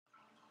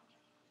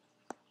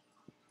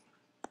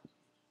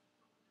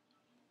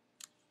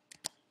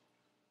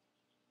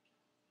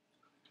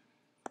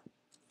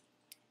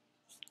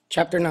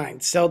Chapter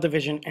 9, Cell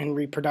Division and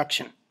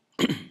Reproduction.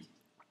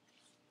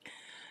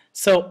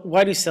 So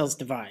why do cells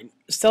divide?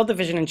 Cell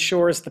division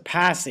ensures the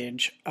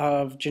passage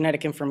of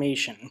genetic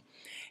information.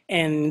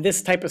 And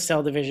this type of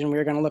cell division,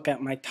 we're going to look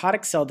at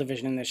mitotic cell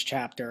division in this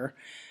chapter.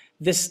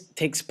 This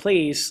takes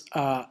place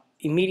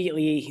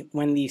immediately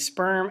when the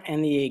sperm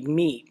and the egg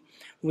meet.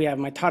 We have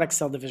mitotic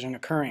cell division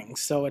occurring.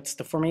 So it's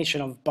the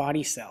formation of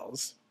body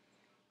cells.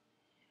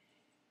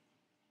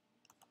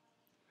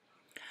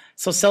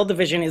 So cell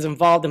division is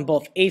involved in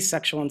both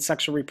asexual and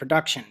sexual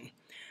reproduction.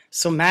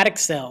 Somatic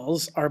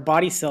cells are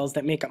body cells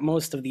that make up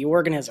most of the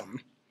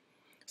organism.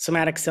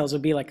 Somatic cells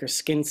would be like your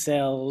skin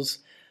cells,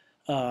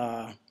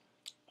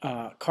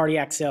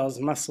 cardiac cells,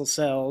 muscle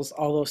cells,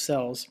 all those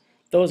cells.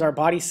 Those are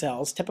body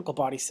cells, typical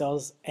body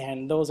cells,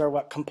 and those are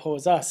what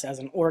compose us as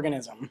an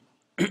organism.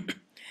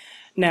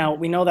 Now,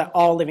 we know that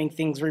all living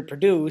things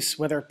reproduce,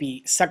 whether it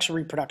be sexual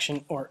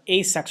reproduction or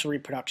asexual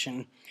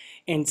reproduction.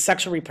 In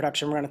sexual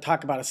reproduction, we're going to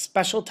talk about a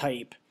special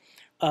type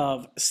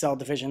of cell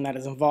division that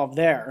is involved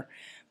there.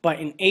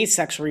 But in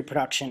asexual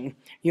reproduction,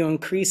 you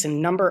increase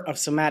in number of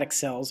somatic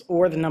cells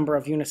or the number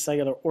of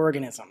unicellular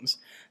organisms.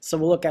 So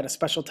we'll look at a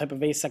special type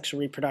of asexual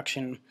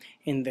reproduction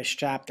in this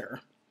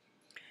chapter.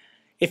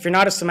 If you're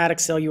not a somatic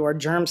cell, you are a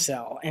germ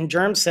cell. And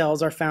germ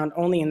cells are found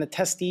only in the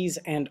testes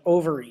and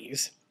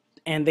ovaries,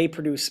 and they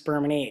produce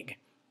sperm and egg.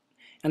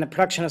 And the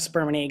production of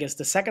sperm and egg is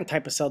the second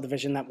type of cell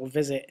division that we'll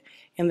visit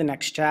in the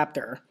next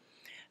chapter.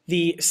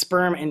 The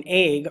sperm and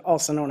egg,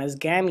 also known as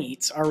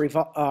gametes,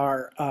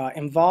 are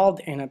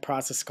involved in a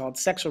process called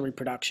sexual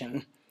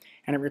reproduction,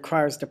 and it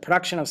requires the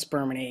production of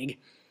sperm and egg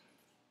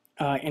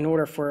in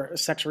order for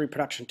sexual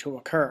reproduction to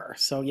occur.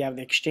 So you have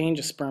the exchange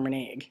of sperm and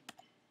egg.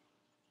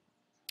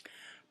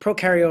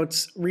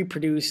 Prokaryotes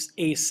reproduce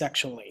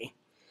asexually.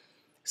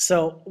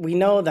 So we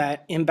know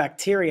that in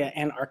bacteria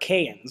and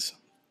archaeans,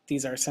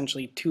 these are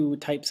essentially two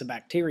types of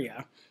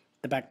bacteria,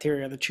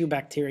 the true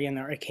bacteria and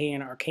the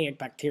archaic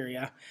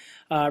bacteria,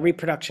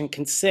 reproduction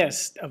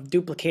consists of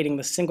duplicating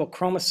the single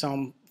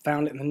chromosome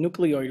found in the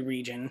nucleoid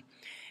region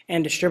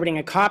and distributing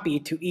a copy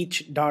to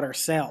each daughter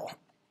cell.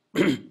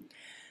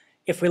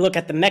 If we look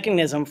at the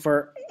mechanism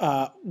for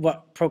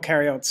what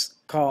prokaryotes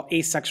call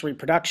asexual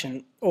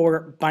reproduction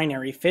or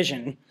binary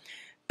fission,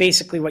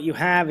 basically what you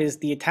have is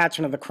the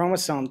attachment of the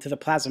chromosome to the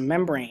plasma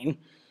membrane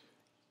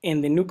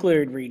in the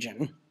nucleoid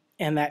region,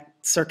 and that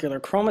circular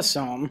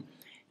chromosome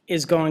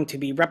is going to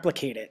be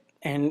replicated.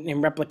 And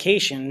in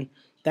replication,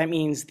 that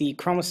means the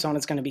chromosome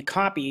is going to be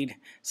copied,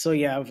 so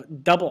you have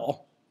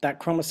double that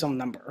chromosome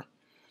number.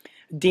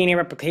 DNA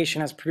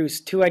replication has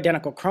produced two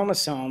identical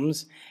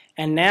chromosomes,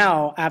 and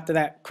now after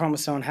that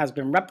chromosome has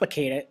been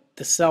replicated,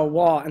 the cell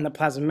wall and the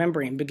plasma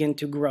membrane begin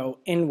to grow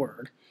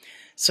inward.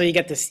 So you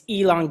get this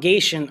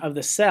elongation of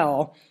the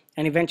cell,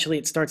 and eventually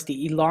it starts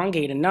to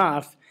elongate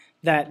enough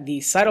that the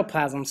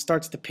cytoplasm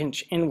starts to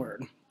pinch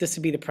inward. This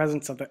would be the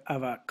presence of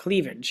a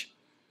cleavage.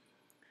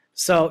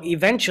 So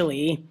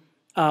eventually,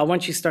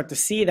 once you start to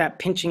see that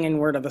pinching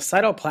inward of the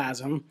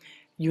cytoplasm,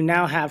 you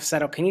now have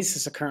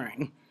cytokinesis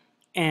occurring.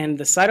 And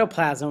the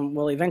cytoplasm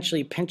will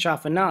eventually pinch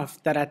off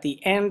enough that at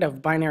the end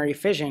of binary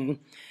fission,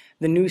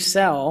 the new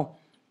cell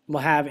will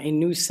have a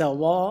new cell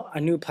wall,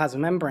 a new plasma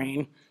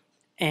membrane,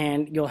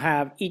 and you'll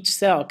have each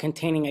cell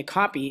containing a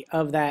copy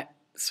of that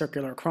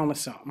circular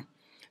chromosome.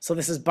 So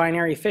this is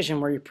binary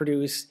fission, where you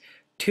produce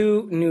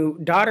two new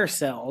daughter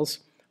cells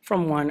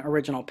from one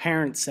original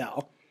parent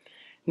cell.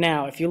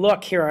 Now, if you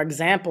look, here are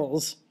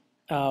examples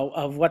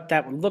of what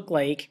that would look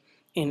like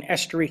in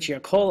Escherichia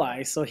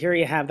coli. So here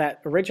you have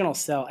that original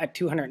cell at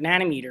 200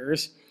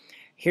 nanometers.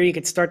 Here you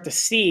could start to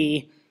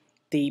see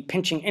the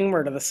pinching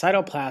inward of the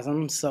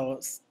cytoplasm. So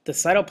the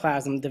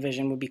cytoplasm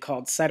division would be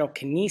called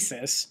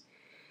cytokinesis.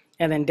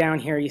 And then down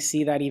here you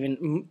see that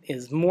even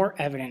is more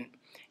evident.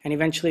 And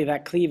eventually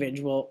that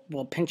cleavage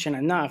will pinch in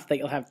enough that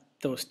you'll have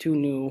those two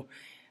new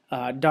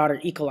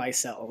daughter E. coli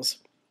cells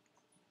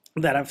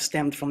that have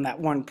stemmed from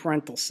that one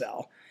parental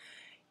cell.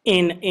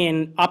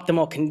 In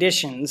optimal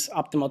conditions,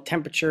 optimal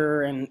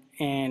temperature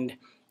and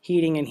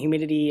heating and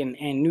humidity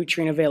and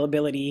nutrient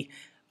availability,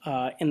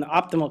 in the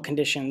optimal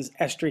conditions,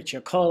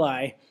 Escherichia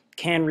coli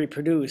can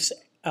reproduce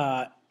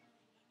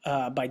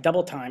by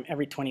double time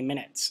every 20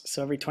 minutes.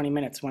 So every 20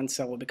 minutes, one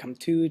cell will become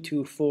 2,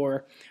 2,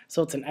 4,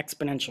 so it's an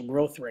exponential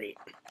growth rate.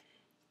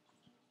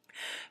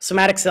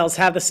 Somatic cells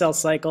have the cell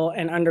cycle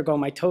and undergo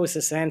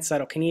mitosis and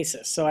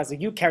cytokinesis. So as a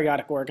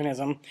eukaryotic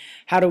organism,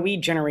 how do we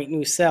generate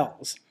new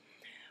cells?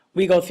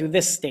 We go through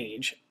this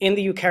stage. In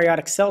the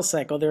eukaryotic cell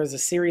cycle, there is a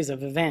series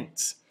of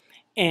events.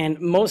 And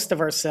most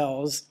of our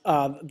cells,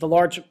 the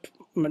large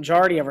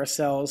majority of our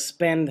cells,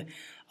 spend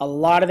a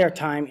lot of their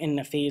time in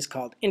a phase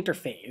called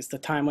interphase, the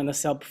time when the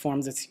cell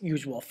performs its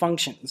usual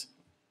functions.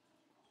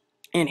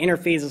 And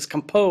interphase is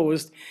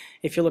composed,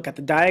 if you look at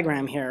the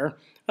diagram here,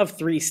 of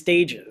 3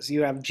 stages.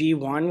 You have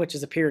G1, which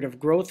is a period of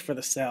growth for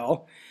the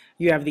cell.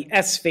 You have the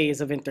S phase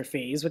of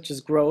interphase, which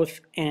is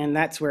growth, and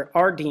that's where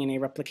our DNA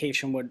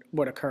replication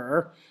would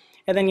occur.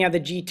 And then you have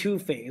the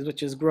G2 phase,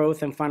 which is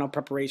growth and final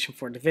preparation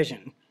for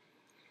division.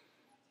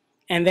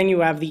 And then you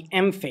have the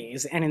M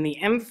phase. And in the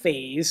M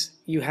phase,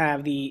 you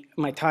have the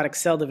mitotic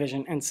cell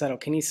division and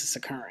cytokinesis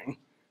occurring.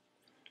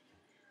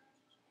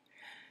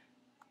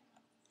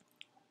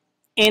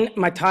 In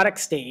mitotic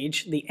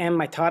stage, the M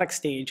mitotic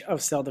stage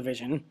of cell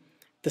division,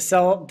 the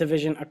cell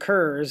division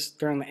occurs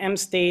during the M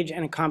stage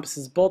and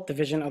encompasses both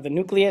division of the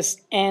nucleus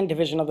and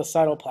division of the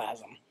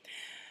cytoplasm.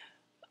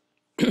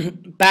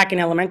 Back in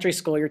elementary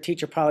school, your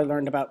teacher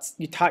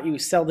probably taught you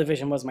cell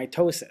division was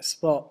mitosis.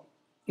 Well,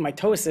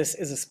 mitosis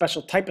is a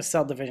special type of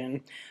cell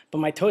division, but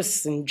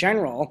mitosis in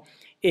general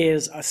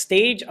is a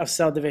stage of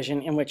cell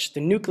division in which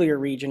the nuclear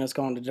region is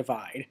going to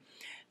divide.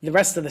 The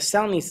rest of the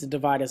cell needs to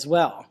divide as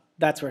well.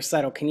 That's where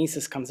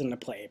cytokinesis comes into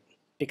play,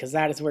 because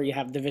that is where you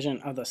have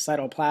division of the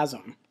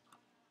cytoplasm.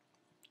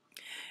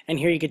 And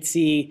here you could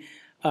see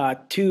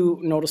two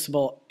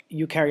noticeable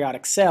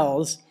eukaryotic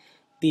cells.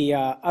 The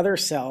other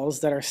cells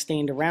that are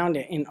stained around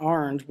it in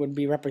orange would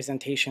be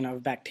representation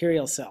of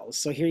bacterial cells.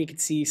 So here you can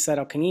see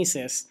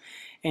cytokinesis,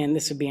 and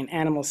this would be an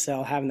animal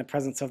cell having the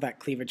presence of that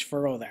cleavage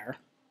furrow there.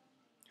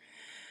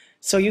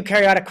 So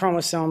eukaryotic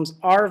chromosomes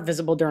are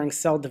visible during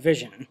cell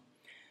division.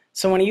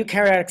 So when a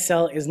eukaryotic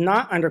cell is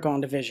not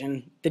undergoing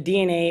division, the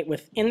DNA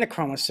within the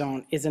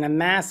chromosome is in a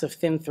mass of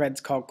thin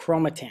threads called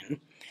chromatin.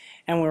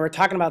 And when we're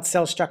talking about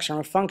cell structure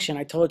and function,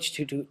 I told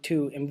you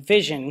to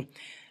envision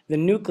the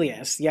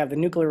nucleus. You have the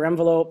nuclear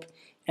envelope,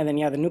 and then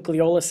you have the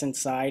nucleolus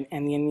inside,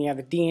 and then you have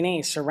the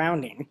DNA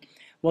surrounding.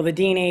 Well, the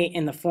DNA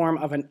in the form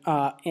of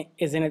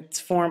is in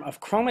its form of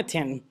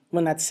chromatin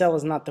when that cell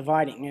is not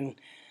dividing. And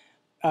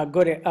a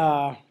good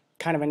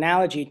kind of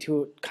analogy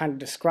to kind of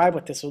describe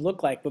what this would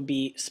look like would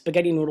be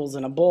spaghetti noodles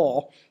in a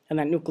bowl, and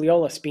that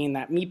nucleolus being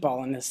that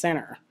meatball in the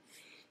center.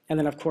 And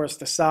then, of course,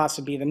 the sauce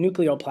would be the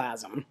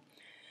nucleoplasm.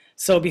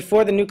 So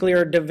before the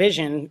nuclear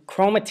division,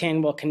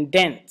 chromatin will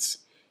condense.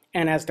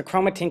 And as the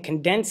chromatin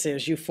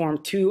condenses, you form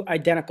two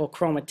identical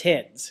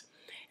chromatids.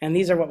 And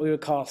these are what we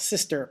would call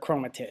sister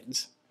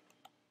chromatids.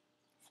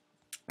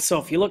 So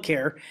if you look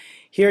here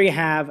you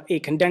have a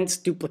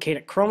condensed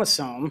duplicated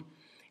chromosome,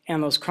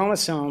 and those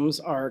chromosomes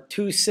are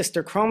two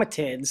sister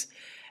chromatids,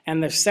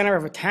 and the center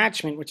of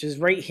attachment, which is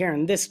right here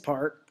in this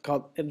part,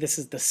 this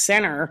is the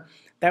center,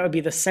 that would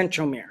be the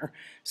centromere.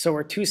 So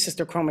where two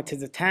sister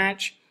chromatids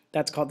attach,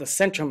 that's called the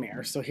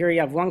centromere. So here you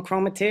have one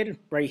chromatid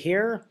right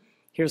here.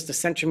 Here's the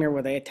centromere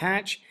where they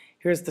attach.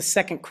 Here's the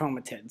second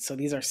chromatid. So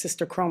these are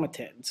sister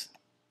chromatids.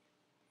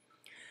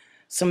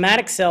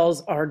 Somatic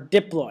cells are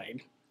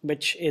diploid,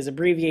 which is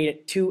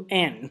abbreviated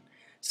 2N.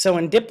 So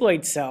in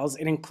diploid cells,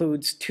 it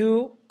includes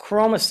two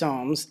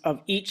chromosomes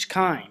of each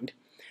kind.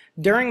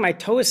 During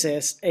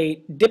mitosis,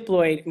 a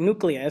diploid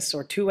nucleus,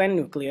 or 2N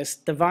nucleus,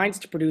 divides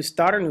to produce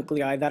daughter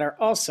nuclei that are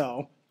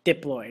also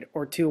diploid,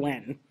 or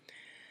 2N.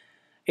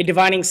 A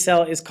dividing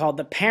cell is called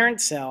the parent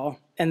cell,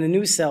 and the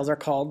new cells are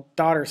called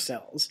daughter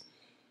cells.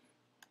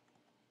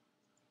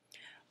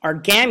 Our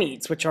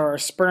gametes, which are our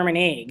sperm and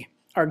egg,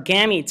 our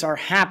gametes are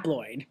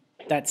haploid,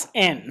 that's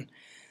N.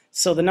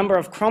 So the number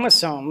of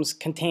chromosomes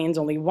contains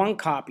only one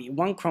copy,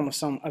 one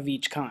chromosome of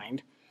each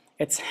kind.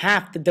 It's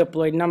half the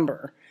diploid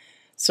number.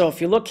 So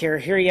if you look here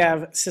you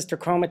have sister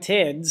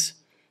chromatids,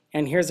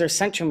 and here's their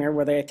centromere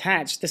where they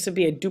attach. This would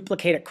be a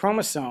duplicated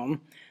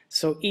chromosome.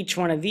 So each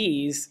one of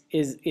these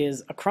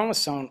is a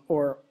chromosome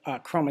or a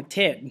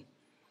chromatid.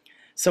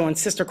 So when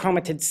sister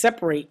chromatids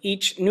separate,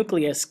 each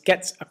nucleus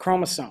gets a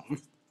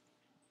chromosome.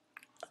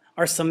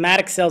 Our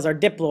somatic cells are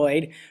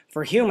diploid.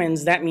 For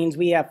humans, that means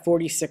we have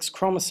 46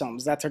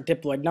 chromosomes. That's our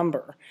diploid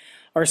number.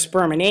 Our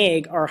sperm and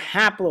egg are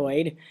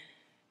haploid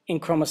in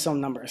chromosome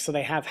number. So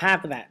they have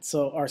half of that.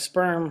 So our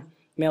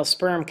male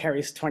sperm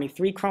carries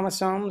 23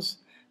 chromosomes.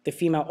 The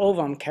female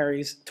ovum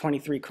carries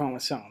 23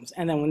 chromosomes.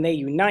 And then when they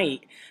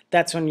unite,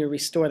 that's when you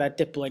restore that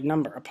diploid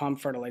number upon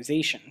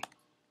fertilization.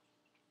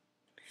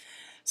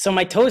 So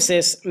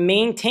mitosis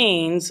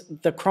maintains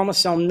the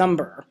chromosome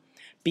number.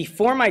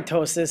 Before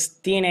mitosis,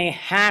 DNA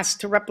has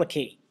to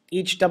replicate.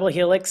 Each double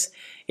helix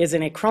is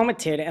in a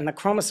chromatid, and the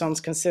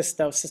chromosomes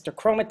consist of sister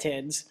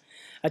chromatids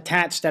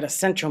attached at a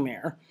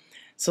centromere.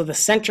 So the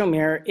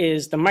centromere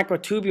is the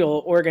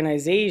microtubule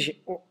organization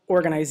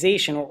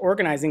or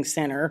organizing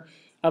center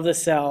of the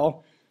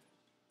cell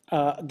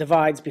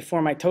divides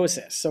before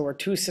mitosis. So where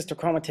two sister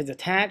chromatids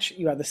attach,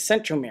 you have the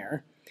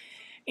centromere.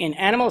 In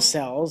animal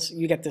cells,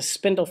 you get the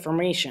spindle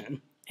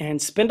formation,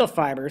 and spindle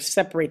fibers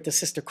separate the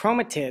sister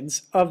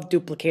chromatids of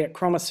duplicated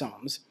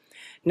chromosomes.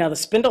 Now the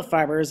spindle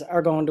fibers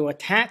are going to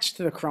attach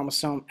to the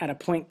chromosome at a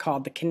point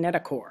called the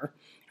kinetochore,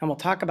 and we'll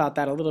talk about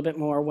that a little bit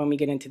more when we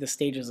get into the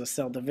stages of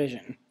cell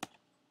division.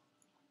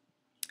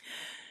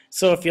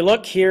 So if you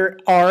look, here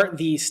are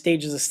the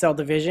stages of cell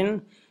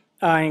division.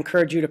 I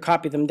encourage you to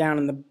copy them down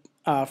in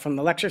from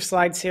the lecture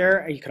slides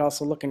here. You could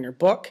also look in your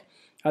book.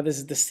 This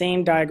is the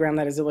same diagram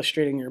that is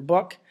illustrated in your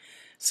book.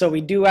 So we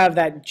do have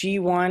that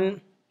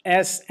G1,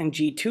 S, and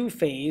G2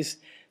 phase.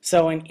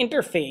 So in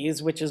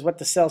interphase, which is what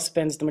the cell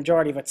spends the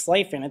majority of its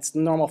life in, it's the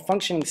normal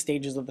functioning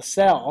stages of the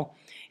cell.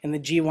 In the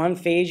G1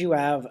 phase, you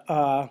have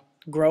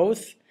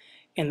growth.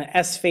 In the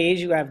S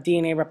phase, you have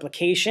DNA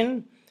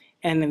replication.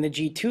 And in the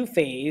G2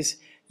 phase,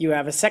 You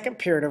have a second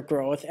period of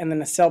growth, and then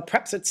the cell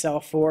preps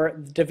itself for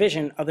the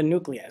division of the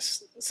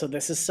nucleus. So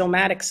this is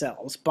somatic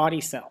cells,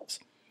 body cells.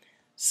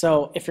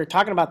 So if you're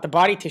talking about the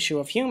body tissue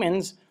of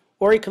humans,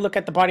 or you could look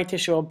at the body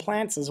tissue of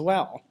plants as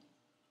well.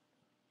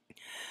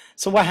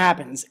 So what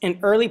happens? In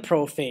early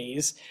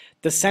prophase,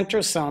 the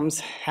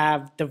centrosomes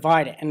have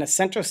divided, and the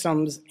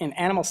centrosomes in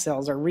animal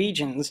cells are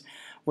regions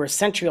where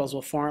centrioles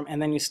will form,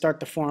 and then you start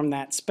to form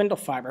that spindle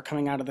fiber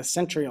coming out of the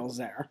centrioles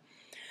there.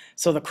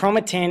 So the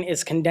chromatin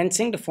is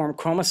condensing to form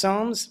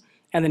chromosomes,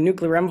 and the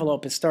nuclear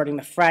envelope is starting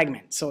to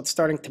fragment, so it's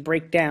starting to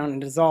break down and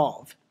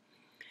dissolve.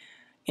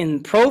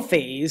 In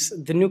prophase,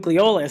 the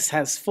nucleolus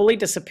has fully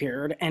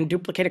disappeared, and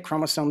duplicated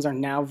chromosomes are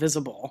now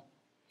visible.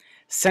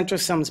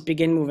 Centrosomes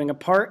begin moving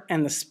apart,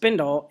 and the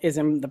spindle is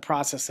in the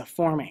process of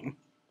forming.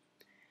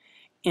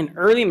 In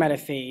early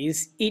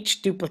metaphase,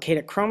 each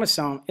duplicated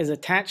chromosome is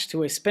attached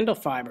to a spindle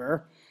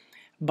fiber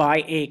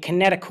by a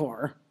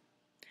kinetochore.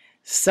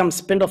 Some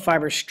spindle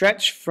fibers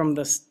stretch from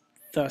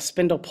the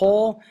spindle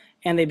pole,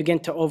 and they begin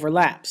to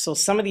overlap. So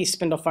some of these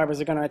spindle fibers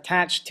are going to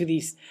attach to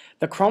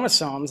the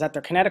chromosomes at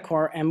their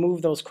kinetochore and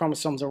move those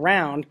chromosomes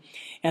around,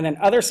 and then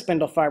other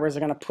spindle fibers are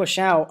going to push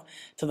out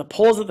to the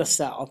poles of the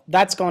cell.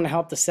 That's going to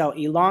help the cell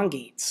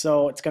elongate,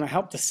 so it's going to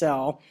help the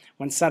cell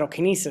when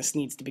cytokinesis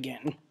needs to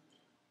begin.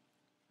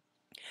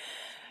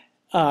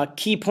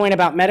 Key point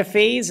about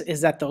metaphase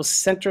is that those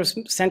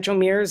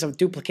centromeres of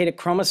duplicated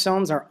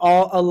chromosomes are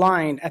all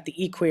aligned at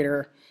the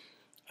equator,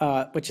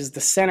 which is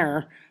the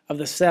center of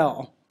the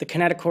cell. The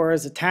kinetochore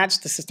is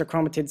attached to sister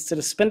chromatids to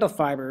the spindle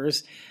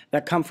fibers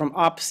that come from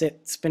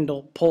opposite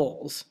spindle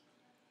poles.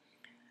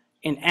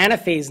 In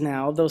anaphase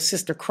now, those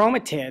sister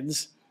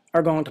chromatids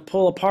are going to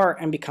pull apart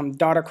and become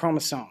daughter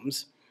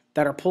chromosomes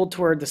that are pulled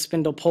toward the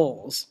spindle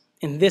poles.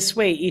 In this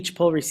way, each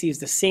pole receives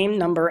the same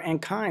number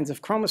and kinds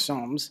of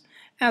chromosomes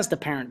as the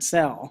parent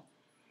cell.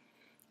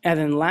 And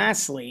then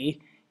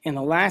lastly, in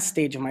the last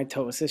stage of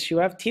mitosis, you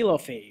have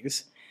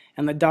telophase,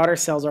 and the daughter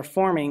cells are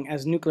forming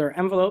as nuclear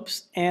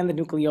envelopes and the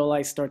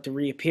nucleoli start to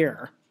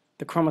reappear.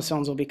 The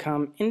chromosomes will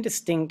become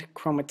indistinct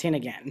chromatin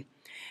again.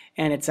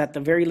 And it's at the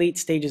very late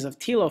stages of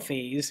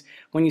telophase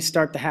when you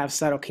start to have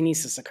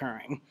cytokinesis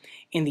occurring.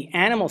 In the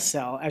animal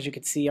cell, as you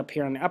can see up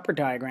here on the upper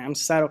diagram,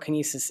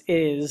 cytokinesis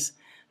is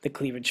the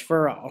cleavage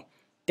furrow.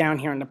 Down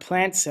here in the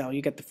plant cell,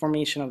 you get the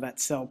formation of that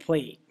cell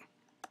plate.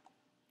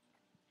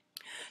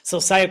 So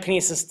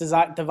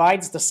cytokinesis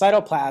divides the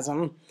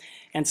cytoplasm,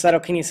 and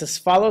cytokinesis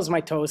follows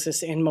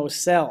mitosis in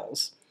most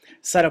cells.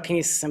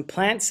 Cytokinesis in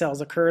plant cells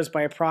occurs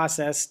by a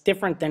process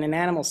different than in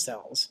animal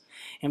cells.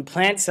 In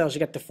plant cells, you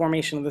get the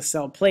formation of the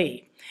cell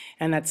plate,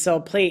 and that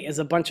cell plate is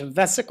a bunch of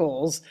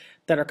vesicles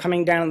that are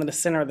coming down to the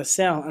center of the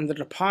cell, and they're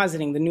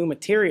depositing the new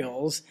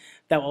materials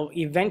that will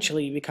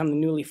eventually become the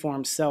newly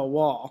formed cell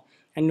wall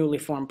and newly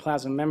formed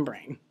plasma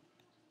membrane.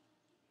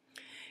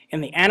 In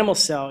the animal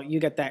cell,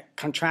 you get that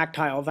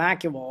contractile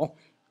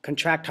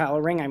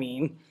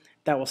ring,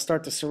 that will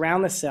start to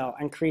surround the cell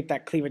and create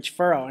that cleavage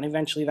furrow, and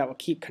eventually that will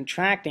keep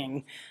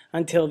contracting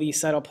until the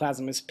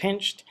cytoplasm is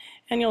pinched,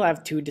 and you'll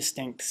have two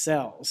distinct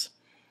cells.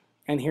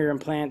 And here in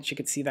plants, you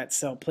can see that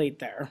cell plate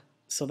there.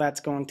 So that's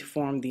going to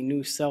form the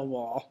new cell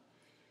wall,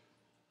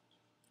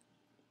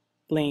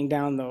 laying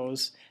down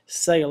those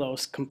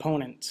cellulose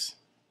components.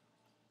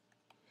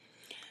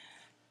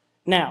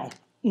 Now,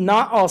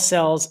 not all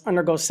cells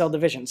undergo cell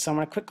division, so I'm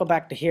going to quick go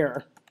back to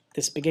here,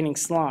 this beginning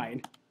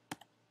slide.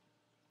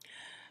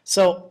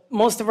 So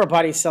most of our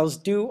body cells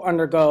do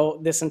undergo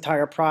this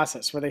entire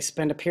process where they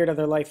spend a period of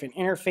their life in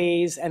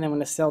interphase, and then when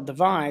the cell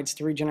divides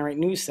to regenerate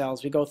new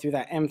cells, we go through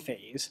that M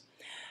phase.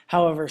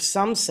 However,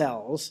 some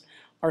cells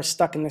are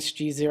stuck in this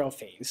G0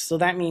 phase. So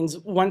that means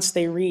once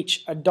they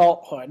reach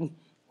adulthood,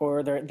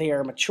 or they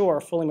are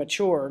mature, fully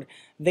matured,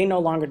 they no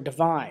longer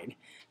divide.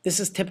 This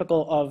is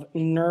typical of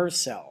nerve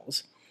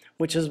cells,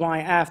 which is why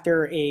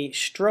after a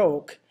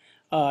stroke,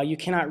 you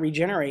cannot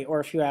regenerate, or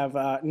if you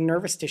have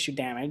nervous tissue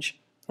damage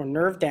or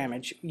nerve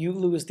damage, you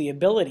lose the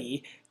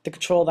ability to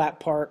control that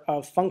part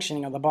of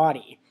functioning of the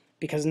body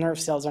because nerve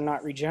cells are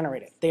not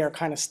regenerated. They are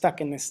kind of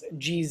stuck in this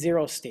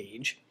G0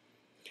 stage.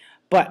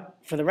 But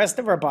for the rest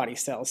of our body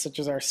cells, such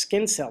as our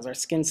skin cells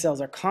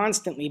are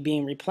constantly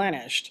being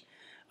replenished.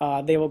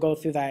 They will go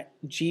through that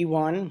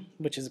G1,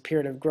 which is a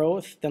period of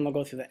growth. Then they'll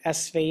go through the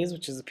S phase,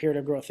 which is a period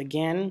of growth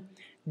again,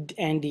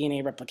 and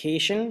DNA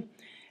replication.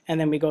 And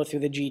then we go through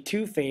the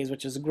G2 phase,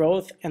 which is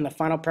growth, and the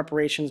final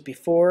preparations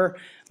before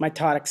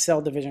mitotic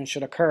cell division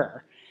should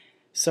occur.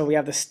 So we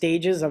have the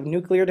stages of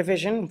nuclear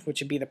division,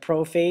 which would be the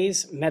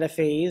prophase,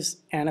 metaphase,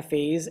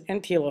 anaphase,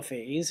 and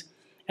telophase.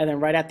 And then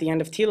right at the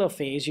end of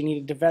telophase, you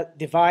need to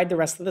divide the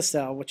rest of the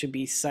cell, which would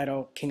be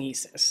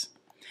cytokinesis.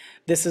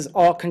 This is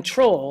all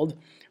controlled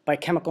by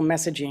chemical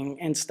messaging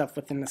and stuff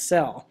within the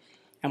cell.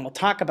 And we'll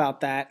talk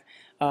about that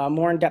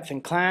more in depth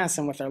in class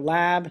and with our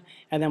lab,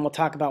 and then we'll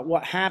talk about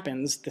what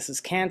happens, this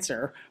is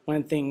cancer,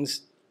 when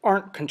things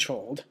aren't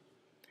controlled.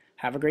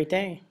 Have a great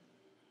day.